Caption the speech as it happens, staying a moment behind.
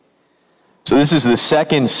this is the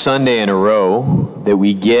second Sunday in a row that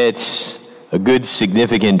we get a good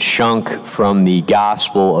significant chunk from the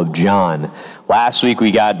Gospel of John. Last week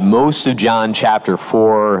we got most of John chapter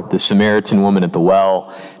 4, the Samaritan woman at the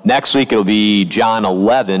well. Next week it'll be John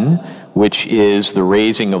 11, which is the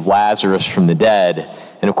raising of Lazarus from the dead.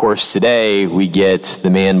 And of course today we get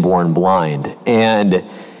the man born blind. And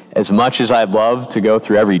as much as I'd love to go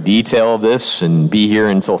through every detail of this and be here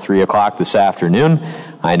until 3 o'clock this afternoon,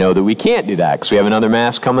 I know that we can't do that because we have another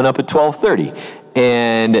Mass coming up at 12:30.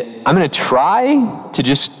 And I'm going to try to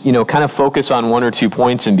just, kind of focus on one or two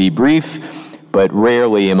points and be brief, but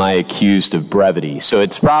rarely am I accused of brevity. So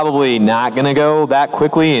it's probably not going to go that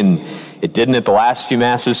quickly, and it didn't at the last two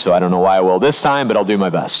Masses, so I don't know why I will this time, but I'll do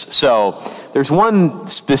my best. So there's one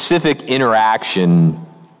specific interaction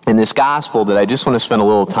in this gospel that I just want to spend a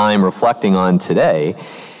little time reflecting on today.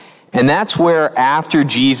 And that's where after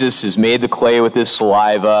Jesus has made the clay with his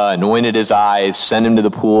saliva, anointed his eyes, sent him to the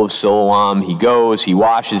pool of Siloam, he goes, he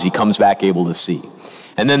washes, he comes back able to see.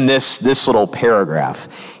 And then this little paragraph.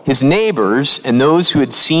 His neighbors and those who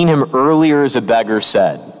had seen him earlier as a beggar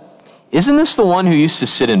said, "Isn't this the one who used to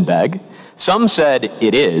sit and beg?" Some said,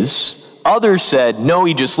 "It is." Others said, "No,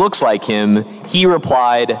 he just looks like him." He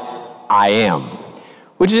replied, "I am."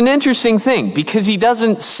 Which is an interesting thing, because he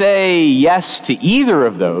doesn't say yes to either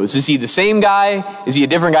of those. Is he the same guy? Is he a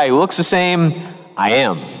different guy who looks the same? I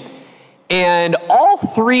am. And all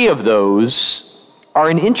three of those are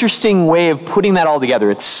an interesting way of putting that all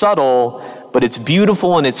together. It's subtle, but it's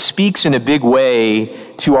beautiful, and it speaks in a big way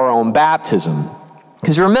to our own baptism.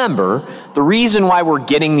 Because remember, the reason why we're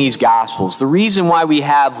getting these Gospels, the reason why we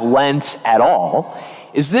have Lent at all,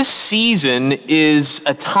 is this season is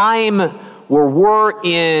a time where we're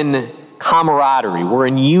in camaraderie, we're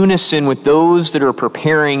in unison with those that are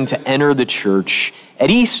preparing to enter the church at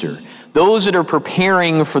Easter, those that are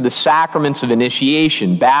preparing for the sacraments of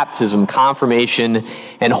initiation, baptism, confirmation,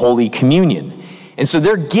 and Holy Communion. And so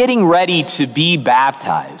they're getting ready to be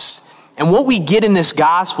baptized. And what we get in this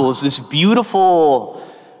gospel is this beautiful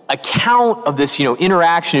account of this,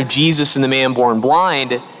 interaction of Jesus and the man born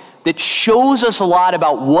blind that shows us a lot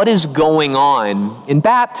about what is going on in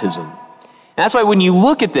baptism. And that's why when you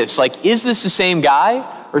look at this, is this the same guy?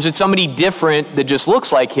 Or is it somebody different that just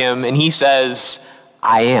looks like him? And he says,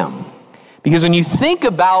 "I am." Because when you think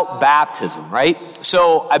about baptism, right?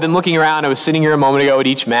 So I've been looking around. I was sitting here a moment ago at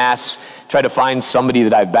each Mass, tried to find somebody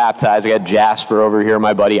that I've baptized. I got Jasper over here,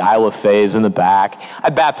 my buddy Isla Faye is in the back. I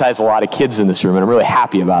baptized a lot of kids in this room, and I'm really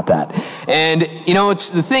happy about that. And,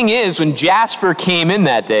 the thing is, when Jasper came in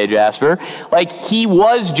that day, Jasper, he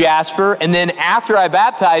was Jasper, and then after I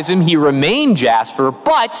baptized him, he remained Jasper,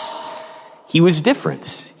 but he was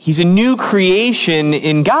different. He's a new creation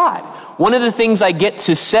in God. One of the things I get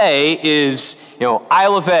to say is,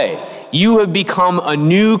 Isla Faye, you have become a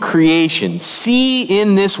new creation. See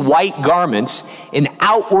in this white garment an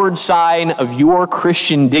outward sign of your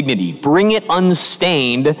Christian dignity. Bring it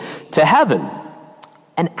unstained to heaven.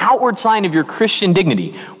 An outward sign of your Christian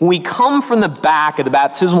dignity. When we come from the back of the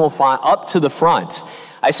baptismal font up to the front,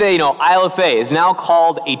 I say, Isla Faye is now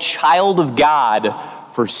called a child of God,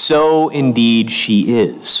 for so indeed she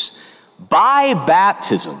is. By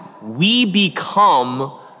baptism, we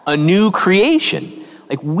become a new creation.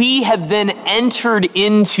 We have then entered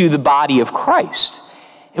into the body of Christ.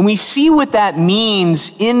 And we see what that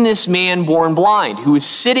means in this man born blind, who is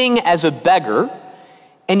sitting as a beggar.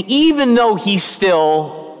 And even though he's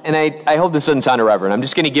still, and I hope this doesn't sound irreverent, I'm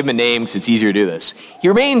just going to give him a name because it's easier to do this. He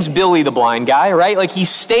remains Billy the blind guy, right? He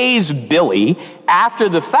stays Billy after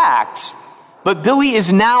the fact, but Billy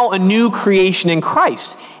is now a new creation in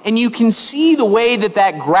Christ. And you can see the way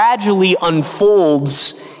that gradually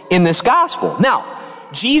unfolds in this gospel. Now,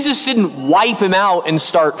 Jesus didn't wipe him out and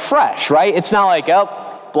start fresh, right? It's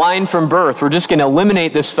not blind from birth. We're just going to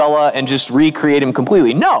eliminate this fella and just recreate him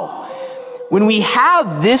completely. No. When we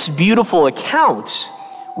have this beautiful account,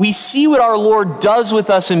 we see what our Lord does with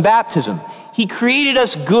us in baptism. He created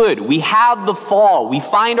us good. We have the fall. We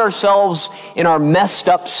find ourselves in our messed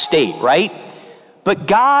up state, right? But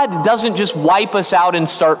God doesn't just wipe us out and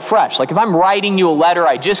start fresh. If I'm writing you a letter,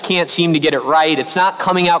 I just can't seem to get it right. It's not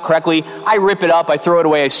coming out correctly. I rip it up, I throw it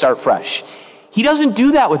away, I start fresh. He doesn't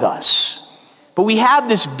do that with us. But we have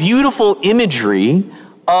this beautiful imagery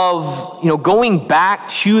of, going back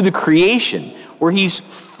to the creation where he's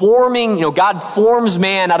forming, God forms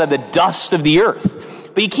man out of the dust of the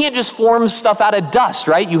earth. But you can't just form stuff out of dust,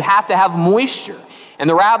 right? You have to have moisture. And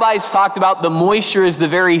the rabbis talked about the moisture is the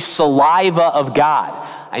very saliva of God.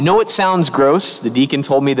 I know it sounds gross. The deacon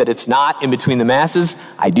told me that it's not in between the Masses.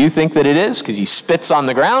 I do think that it is because he spits on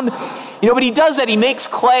the ground. But he does that. He makes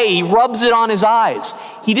clay. He rubs it on his eyes.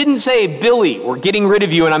 He didn't say, Billy, we're getting rid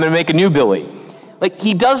of you and I'm going to make a new Billy.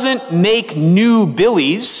 He doesn't make new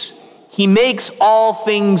Billies. He makes all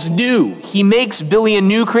things new. He makes Billy a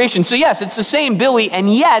new creation. So yes, it's the same Billy,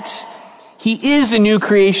 and yet he is a new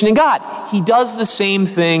creation in God. He does the same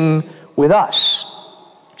thing with us.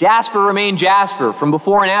 Jasper remained Jasper from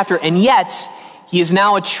before and after, and yet he is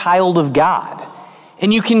now a child of God.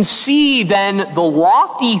 And you can see then the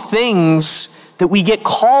lofty things that we get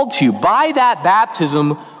called to by that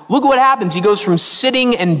baptism. Look at what happens. He goes from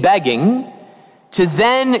sitting and begging to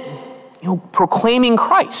then proclaiming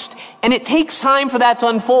Christ. And it takes time for that to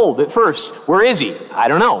unfold. At first, where is he? I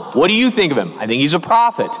don't know. What do you think of him? I think he's a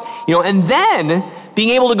prophet. And then being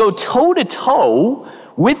able to go toe to toe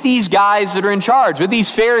with these guys that are in charge, with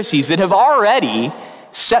these Pharisees that have already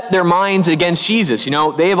set their minds against Jesus.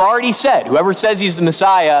 They have already said, whoever says he's the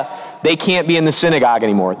Messiah, they can't be in the synagogue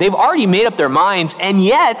anymore. They've already made up their minds, and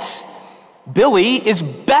yet Billy is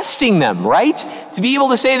besting them, right? To be able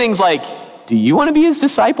to say things like, do you want to be his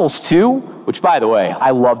disciples too? Which, by the way, I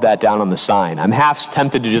love that down on the sign. I'm half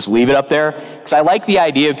tempted to just leave it up there because I like the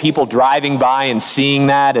idea of people driving by and seeing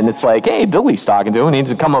that, and it's like, hey, Billy's talking to him, he needs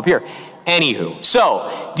to come up here. Anywho,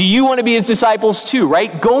 so do you want to be his disciples too,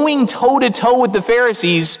 right? Going toe to toe with the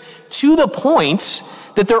Pharisees to the point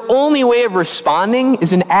that their only way of responding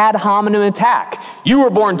is an ad hominem attack. You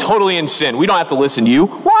were born totally in sin. We don't have to listen to you.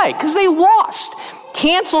 Why? Because they lost.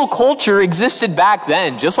 Cancel culture existed back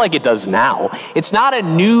then, just like it does now. It's not a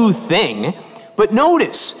new thing. But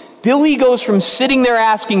notice, Billy goes from sitting there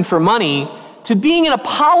asking for money to being an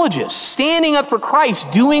apologist, standing up for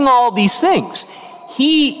Christ, doing all these things.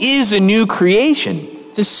 He is a new creation.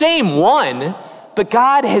 It's the same one, but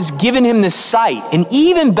God has given him this sight, and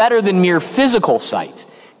even better than mere physical sight,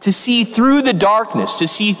 to see through the darkness, to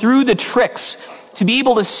see through the tricks, to be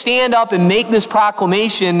able to stand up and make this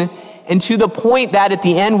proclamation, and to the point that at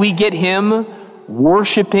the end we get him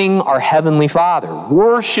worshiping our Heavenly Father,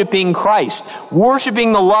 worshiping Christ,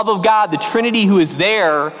 worshiping the love of God, the Trinity who is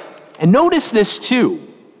there. And notice this too.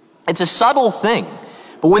 It's a subtle thing.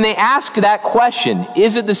 But when they ask that question,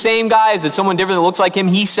 is it the same guy? Is it someone different that looks like him?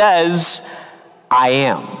 He says, I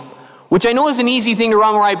am. Which I know is an easy thing to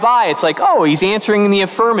run right by. It's like, oh, he's answering in the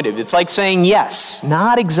affirmative. It's like saying yes.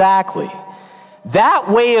 Not exactly.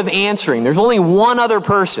 That way of answering, there's only one other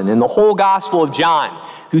person in the whole Gospel of John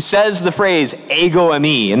who says the phrase ego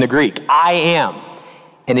eimi in the Greek, I am.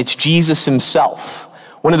 And it's Jesus himself.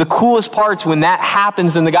 One of the coolest parts when that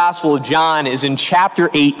happens in the Gospel of John is in chapter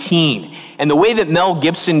 18. And the way that Mel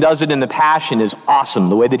Gibson does it in The Passion is awesome,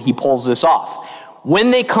 the way that he pulls this off.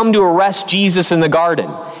 When they come to arrest Jesus in the garden,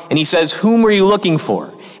 and he says, whom were you looking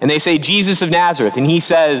for? And they say, Jesus of Nazareth. And he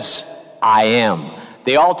says, I am.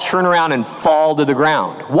 They all turn around and fall to the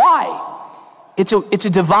ground. Why? It's a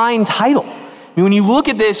divine title. I mean, when you look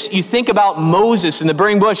at this, you think about Moses in the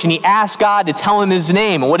burning bush, and he asks God to tell him his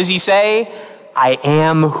name. And what does he say? I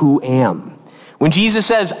am who am. When Jesus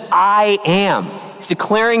says, I am, he's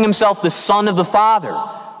declaring himself the Son of the Father.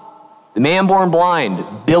 The man born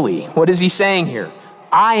blind, Billy, what is he saying here?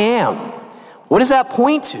 I am. What does that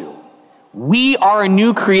point to? We are a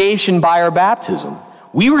new creation by our baptism.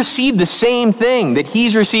 We receive the same thing that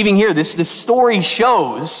he's receiving here. This story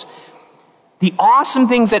shows the awesome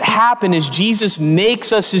things that happen as Jesus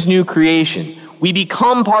makes us his new creation. We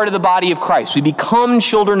become part of the body of Christ. We become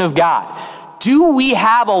children of God. Do we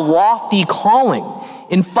have a lofty calling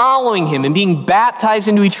in following him and being baptized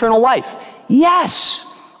into eternal life? Yes.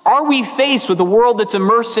 Are we faced with a world that's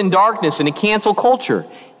immersed in darkness and a cancel culture?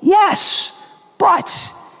 Yes.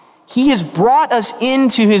 But he has brought us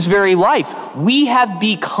into his very life. We have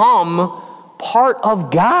become part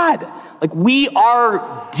of God. Like we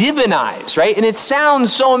are divinized, right? And it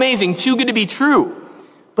sounds so amazing, too good to be true.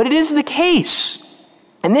 But it is the case.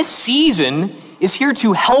 And this season is here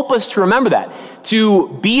to help us to remember that, to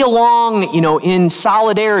be along, in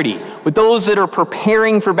solidarity with those that are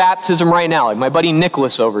preparing for baptism right now, like my buddy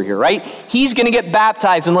Nicholas over here, right? He's going to get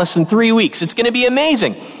baptized in less than 3 weeks. It's going to be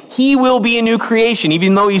amazing. He will be a new creation,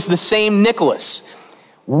 even though he's the same Nicholas.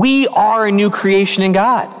 We are a new creation in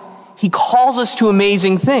God. He calls us to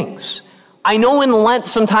amazing things. I know in Lent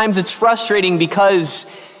sometimes it's frustrating because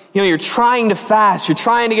you're trying to fast. You're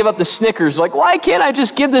trying to give up the Snickers. Like, why can't I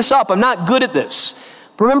just give this up? I'm not good at this.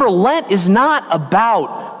 But remember, Lent is not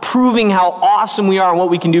about proving how awesome we are and what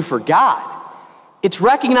we can do for God. It's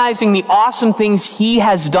recognizing the awesome things he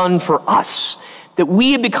has done for us, that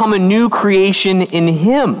we have become a new creation in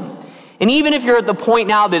him. And even if you're at the point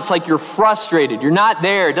now that it's like you're frustrated, you're not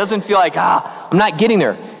there, it doesn't feel like, I'm not getting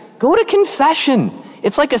there, go to confession.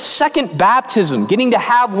 It's like a second baptism, getting to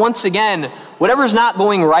have once again whatever's not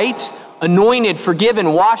going right, anointed,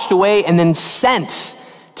 forgiven, washed away, and then sent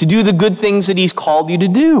to do the good things that he's called you to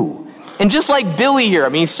do. And just like Billy here,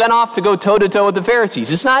 he's sent off to go toe-to-toe with the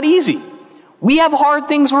Pharisees. It's not easy. We have hard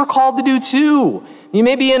things we're called to do too. You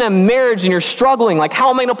may be in a marriage and you're struggling, like,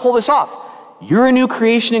 how am I going to pull this off? You're a new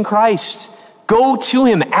creation in Christ. Go to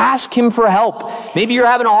him. Ask him for help. Maybe you're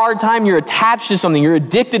having a hard time. You're attached to something. You're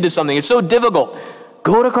addicted to something. It's so difficult.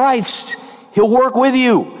 Go to Christ. He'll work with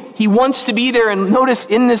you. He wants to be there. And notice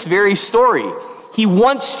in this very story, he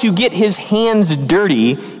wants to get his hands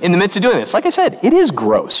dirty in the midst of doing this. Like I said, it is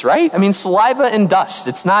gross, right? Saliva and dust.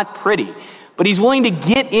 It's not pretty. But he's willing to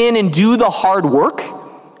get in and do the hard work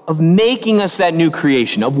of making us that new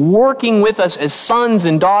creation, of working with us as sons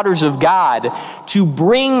and daughters of God to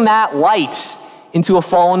bring that light into a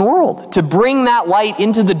fallen world, to bring that light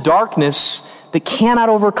into the darkness that cannot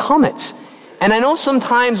overcome it. And I know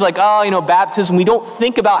sometimes baptism, we don't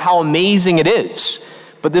think about how amazing it is.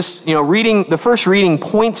 But this, the first reading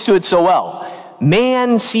points to it so well.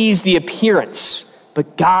 Man sees the appearance,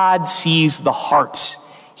 but God sees the heart.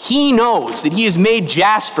 He knows that he has made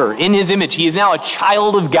Jasper in his image. He is now a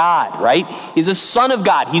child of God, right? He's a son of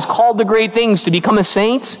God. He's called to great things to become a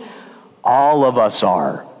saint. All of us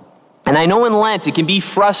are. And I know in Lent it can be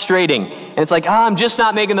frustrating. And it's like, I'm just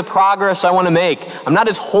not making the progress I want to make. I'm not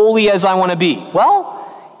as holy as I want to be. Well,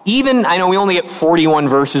 I know we only get 41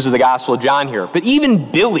 verses of the Gospel of John here, but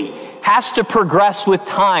even Billy has to progress with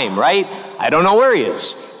time, right? I don't know where he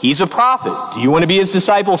is. He's a prophet. Do you want to be his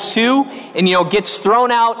disciples too? And, gets thrown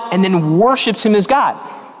out and then worships him as God.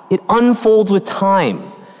 It unfolds with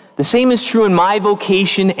time. The same is true in my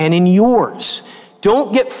vocation and in yours.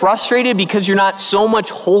 Don't get frustrated because you're not so much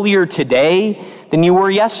holier today than you were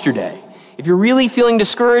yesterday. If you're really feeling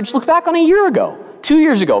discouraged, look back on a year ago, 2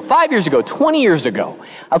 years ago, 5 years ago, 20 years ago.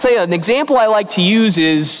 I'll tell you, an example I like to use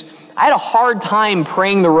is I had a hard time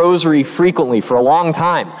praying the rosary frequently for a long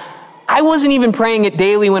time. I wasn't even praying it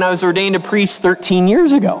daily when I was ordained a priest 13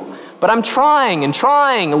 years ago. But I'm trying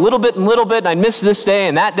a little bit, and I'd miss this day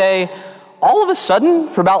and that day. All of a sudden,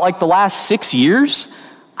 for about the last 6 years,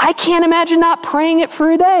 I can't imagine not praying it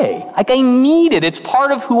for a day. I need it. It's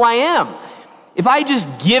part of who I am. If I just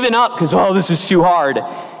given up because, this is too hard,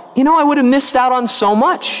 I would have missed out on so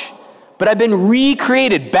much. But I've been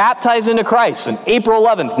recreated, baptized into Christ. On April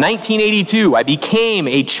 11th, 1982, I became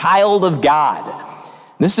a child of God.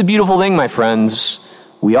 And this is a beautiful thing, my friends.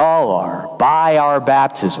 We all are, by our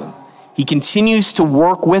baptism. He continues to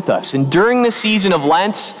work with us. And during the season of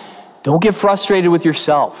Lent, don't get frustrated with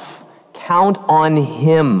yourself. Count on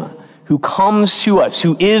him who comes to us,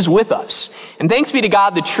 who is with us. And thanks be to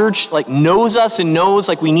God, the church knows us and knows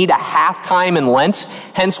we need a halftime in Lent.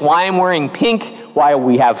 Hence why I'm wearing pink, why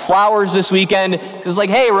we have flowers this weekend. It's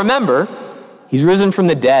hey, remember, he's risen from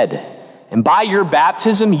the dead. And by your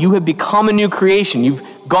baptism, you have become a new creation. You've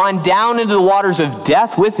gone down into the waters of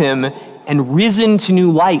death with him and risen to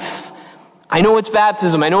new life. I know it's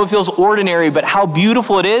baptism. I know it feels ordinary, but how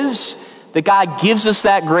beautiful it is that God gives us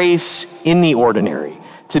that grace in the ordinary.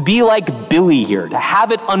 To be like Billy here, to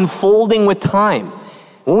have it unfolding with time.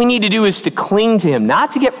 What we need to do is to cling to him,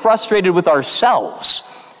 not to get frustrated with ourselves,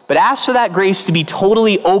 but ask for that grace to be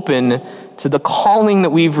totally open to the calling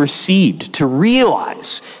that we've received, to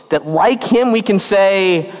realize that like him we can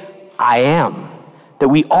say, I am. That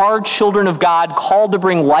we are children of God, called to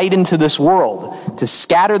bring light into this world, to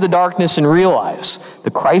scatter the darkness and realize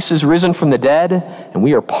that Christ is risen from the dead, and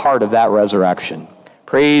we are part of that resurrection.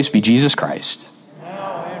 Praise be Jesus Christ.